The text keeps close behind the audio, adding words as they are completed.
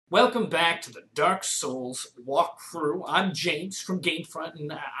Welcome back to the Dark Souls walkthrough. I'm James from GameFront,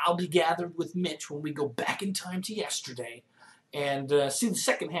 and I'll be gathered with Mitch when we go back in time to yesterday and see the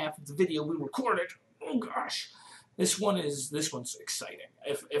second half of the video we recorded. Oh gosh, this one's exciting.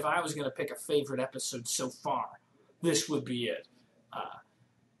 If I was gonna pick a favorite episode so far, this would be it.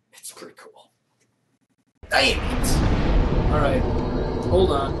 It's pretty cool. Dang it! All right,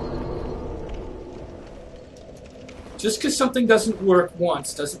 hold on. Just because something doesn't work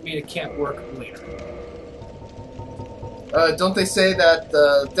once doesn't mean it can't work later. Don't they say that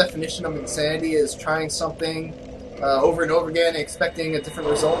the definition of insanity is trying something over and over again and expecting a different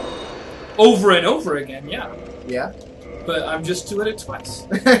result? Over and over again, yeah. Yeah? But I'm just doing it twice.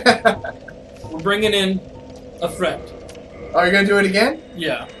 We're bringing in a friend. Are you going to do it again?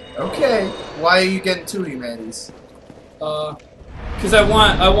 Yeah. Okay. Why are you getting two humanities? Because I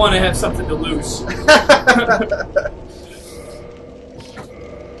want to have something to lose.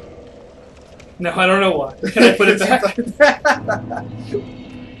 No, I don't know why. Can I put it back?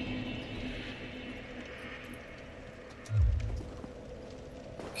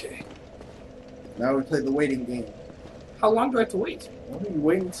 Okay. Now we play the waiting game. How long do I have to wait? Well, you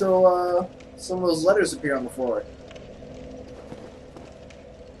wait until some of those letters appear on the floor.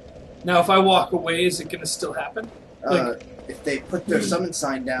 Now, if I walk away, is it going to still happen? If they put their summon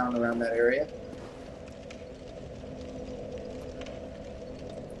sign down around that area.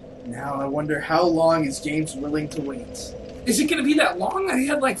 Now I wonder how long is James willing to wait? Is it going to be that long? I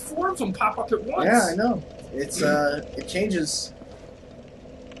had like 4 of them pop up at once. Yeah, I know. It's it changes.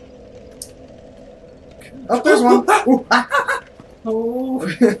 Oh, there's one. Oh.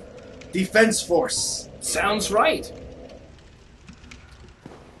 Defense force. Sounds right.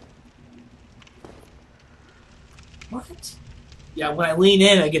 What? Yeah, when I lean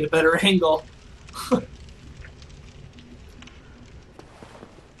in, I get a better angle.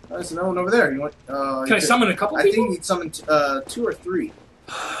 There's another one over there. You want? Can I summon a couple I people? think you need summon 2 or 3.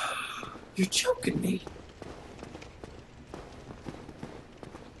 You're joking me.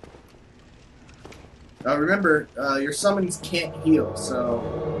 Remember, your summons can't heal, so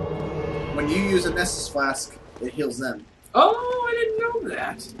when you use a Nessus Flask, it heals them. Oh, I didn't know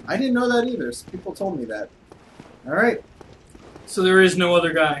that. I didn't know that either. Some people told me that. All right. So there is no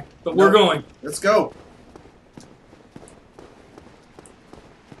other guy, but we're going. Let's go.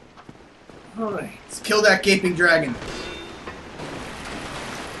 All right. Let's kill that gaping dragon.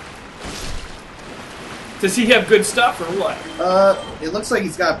 Does he have good stuff or what? It looks like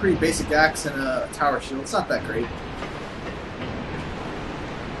he's got a pretty basic axe and a tower shield. It's not that great.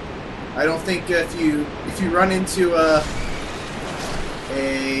 I don't think if you run into a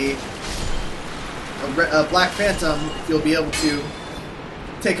Black Phantom, you'll be able to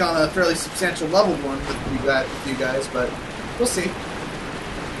take on a fairly substantial leveled one with you guys, but we'll see.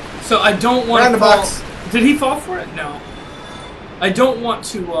 So I don't want to fall. box. Did he fall for it? No. I don't want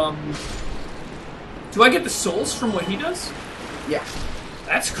to. Do I get the souls from what he does? Yeah.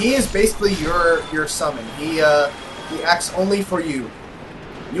 That's cool. He is basically your summon. He acts only for you.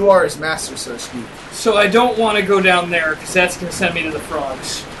 You are his master, so to speak. So I don't want to go down there because that's going to send me to the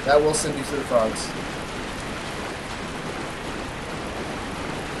frogs. That will send you to the frogs.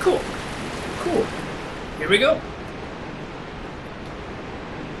 Cool. Cool. Here we go.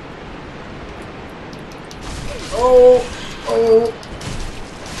 Oh.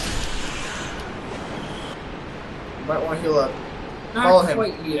 You might want to heal up. Follow him. Not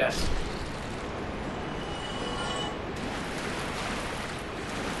quite yet.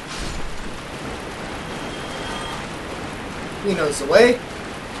 He knows the way.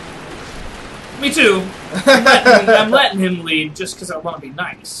 Me too. I'm letting him lead just because I want to be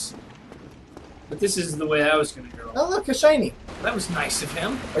nice. But this is the way I was going to go. Oh, look, a shiny. That was nice of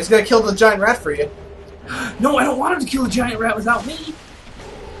him. He's going to kill the giant rat for you. No, I don't want him to kill a giant rat without me.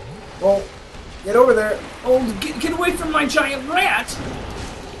 Well, get over there. Oh, get away from my giant rat.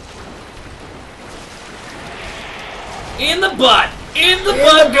 In the butt. In the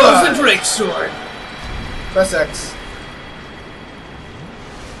butt goes the Drake sword. Press X.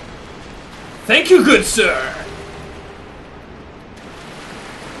 Thank you, good sir.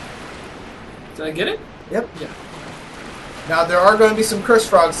 Did I get it? Yep. Yeah. Now, there are going to be some curse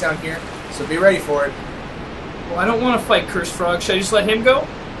frogs down here, so be ready for it. Well, I don't want to fight Curse Frog. Should I just let him go?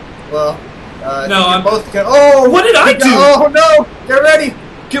 Well, no, I'm both going. Oh! What did I do? Oh, no! Get ready!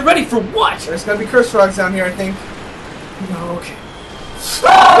 Get ready for what? There's going to be curse frogs down here, I think. No, okay.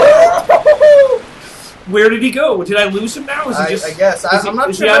 Where did he go? Did I lose him now? Is he just, I guess. I'm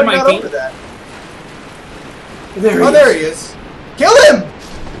not sure how he got over that. There he is. Kill him!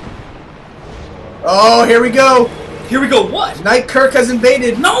 Oh, here we go! Here we go. What? Knight Kirk has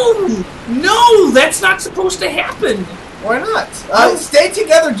invaded. No! No! That's not supposed to happen. Why not? Stay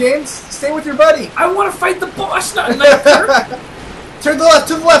together, James. Stay with your buddy. I want to fight the boss, not Knight Kirk. Turn to the left,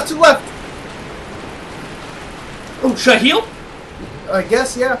 to the left, to the left. Oh, should I heal? I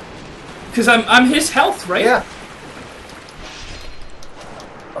guess, yeah. Because I'm his health, right? Yeah.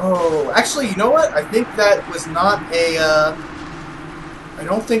 Oh, actually, you know what? I think that was not a. I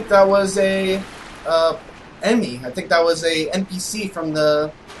don't think that was a enemy. I think that was a NPC from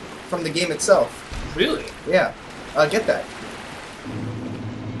the game itself. Really? Yeah. Get that.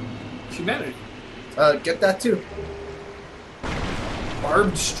 Humanity. Get that too.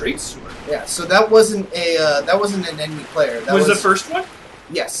 Barbed straight sword. Yeah. So that wasn't an enemy player. That was the first one?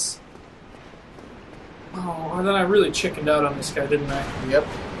 Yes. Oh, and then I really chickened out on this guy, didn't I? Yep.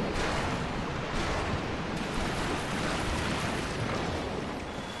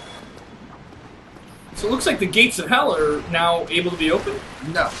 So it looks like the gates of hell are now able to be opened?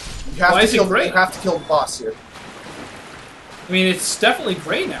 No. You have Why to is it kill, gray? You have to kill the boss here. I mean, it's definitely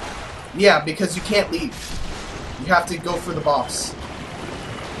gray now. Yeah, because you can't leave. You have to go for the boss.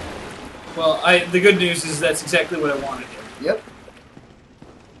 Well, the good news is that's exactly what I wanted here. Yep.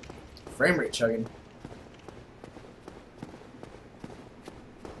 Frame rate chugging.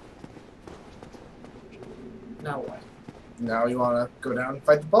 Now what? Now you want to go down and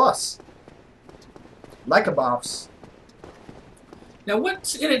fight the boss. Like a boss. Now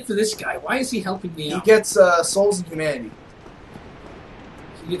what's in it for this guy? Why is he helping me out? He gets souls and humanity.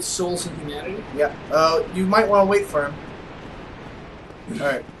 He gets souls and humanity? Yeah. You might want to wait for him.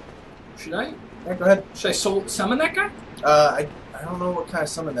 Alright. Should I? Yeah, go ahead. Should I summon that guy? I don't know what kind of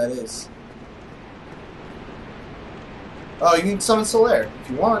summon that is. Oh, you can summon Solaire if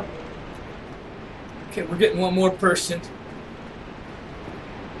you want. Okay, we're getting one more person.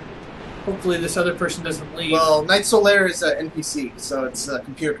 Hopefully this other person doesn't leave. Well, Knight Solaire is an NPC, so it's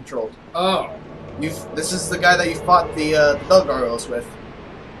computer controlled. Oh. This is the guy that you fought the bell gargoyles with.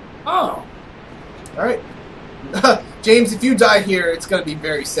 Oh. Alright. James, if you die here, it's going to be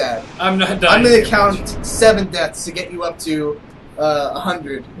very sad. I'm not dying. I'm going to count 7 deaths to get you up to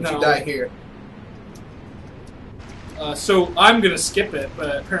 100 if you die here. So I'm going to skip it,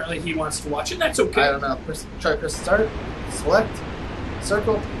 but apparently he wants to watch it. That's okay. I don't know. Try to press start. Select.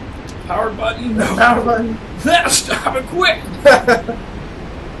 Circle. Power button. No. Power button. Stop it quick.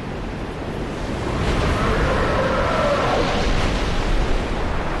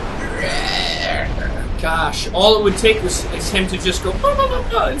 Gosh, all it would take is him to just go blah, blah, blah,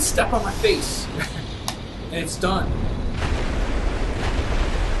 blah, and step on my face. And it's done.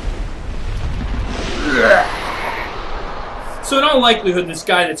 So in all likelihood, this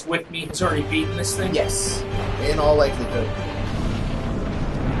guy that's with me has already beaten this thing? Yes. In all likelihood.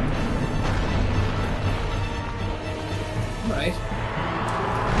 Alright.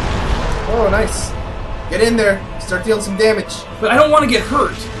 Oh, nice. Get in there. Start dealing some damage. But I don't want to get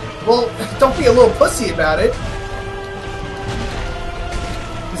hurt. Well, don't be a little pussy about it.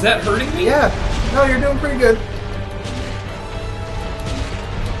 Is that hurting me? Yeah. No, you're doing pretty good.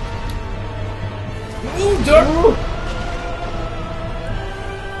 Ooh, duck! Oh,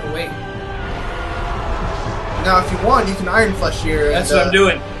 wait. Now, if you want, you can Iron Flesh here. That's what I'm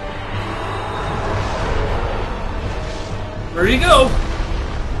doing. Where'd he go?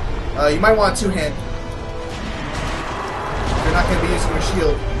 You might want a two-hand. You're not going to be using your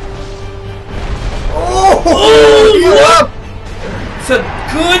shield. Oh! You up! It's a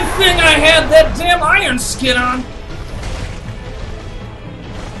good thing I had that damn iron skin on.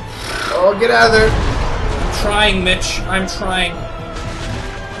 Oh, get out of there. I'm trying, Mitch. I'm trying.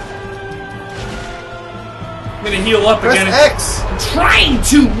 I'm gonna heal up Press again. X. I'm trying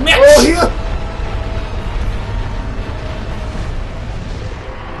to, Mitch! Oh, heal!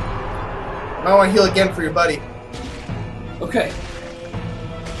 I want to heal again for your buddy. Okay.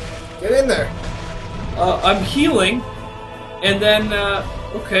 Get in there. I'm healing. And then,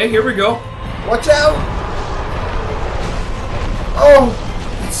 okay, here we go. Watch out! Oh!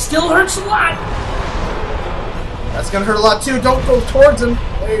 It still hurts a lot. That's gonna hurt a lot too. Don't go towards him.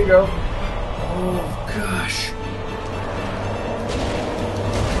 There you go. Oh, gosh.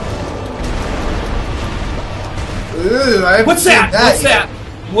 Ooh, I haven't What's seen that? What's yet. that?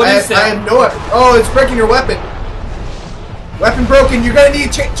 What is that? I have no idea. Oh, it's breaking your weapon. Weapon broken. You're gonna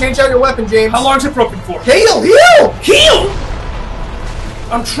need to change out your weapon, James. How long's it broken for? Heal! Heal! Heal!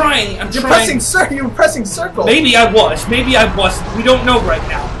 I'm trying. You're pressing circle. Maybe I was. Maybe I wasn't. We don't know right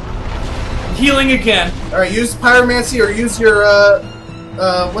now. I'm healing again. Alright, use Pyromancy or use your,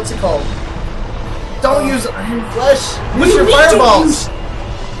 what's it called? Don't use Iron Flesh. Use your fireballs.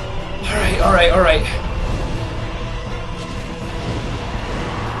 Alright.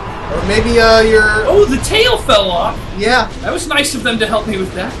 maybe your... Oh, the tail fell off. Yeah. That was nice of them to help me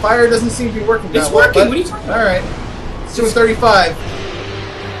with that. Fire doesn't seem to be working It's that well, working. What are you talking about? Alright. It's doing 35.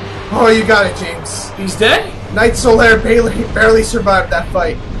 Oh, you got it, James. He's dead? Knight Solaire barely survived that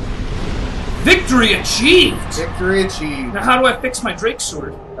fight. Victory achieved. Victory achieved. Now, how do I fix my Drake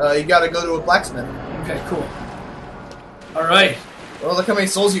sword? You gotta go to a blacksmith. Okay, cool. All right. Well, look how many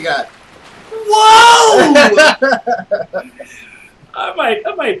souls you got. Whoa!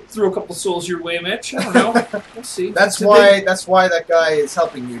 I might throw a couple souls your way, Mitch. I don't know. We'll see. That's why that guy is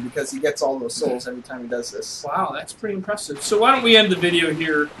helping you, because he gets all those souls every time he does this. Wow, that's pretty impressive. So why don't we end the video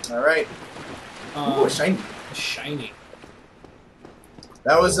here? All right. Ooh, shiny. Shiny.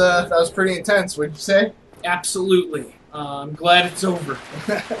 That was pretty intense. What'd you say? Absolutely. I'm glad it's over.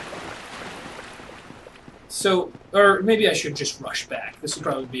 So, or maybe I should just rush back. This will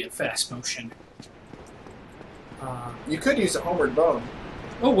probably be a fast motion. You could use a homeward bone.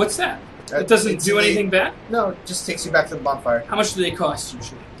 Oh, what's that? It doesn't do anything bad? No, it just takes you back to the bonfire. How much do they cost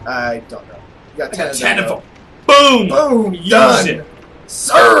usually? I don't know. You got 10 I got of 10 them. of them. Boom! Boom! Use Done! it.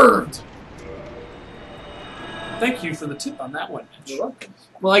 Served! Thank you for the tip on that one, Mitch. You're welcome.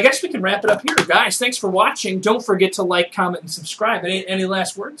 Well, I guess we can wrap it up here. Guys, thanks for watching. Don't forget to like, comment, and subscribe. Any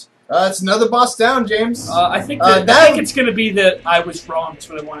last words? It's another boss down, James. I think I think it's going to be that I was wrong. That's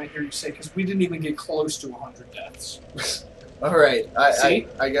what I want to hear you say, because we didn't even get close to 100 deaths. All right.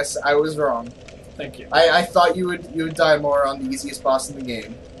 I guess I was wrong. Thank you. I thought you would die more on the easiest boss in the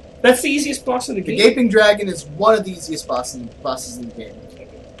game. That's the easiest boss in the game? The Gaping Dragon is one of the easiest bosses in the game.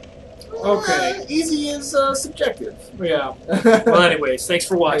 Okay. Easy is subjective. Yeah. Well, anyways, thanks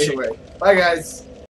for watching. Anyway, bye guys.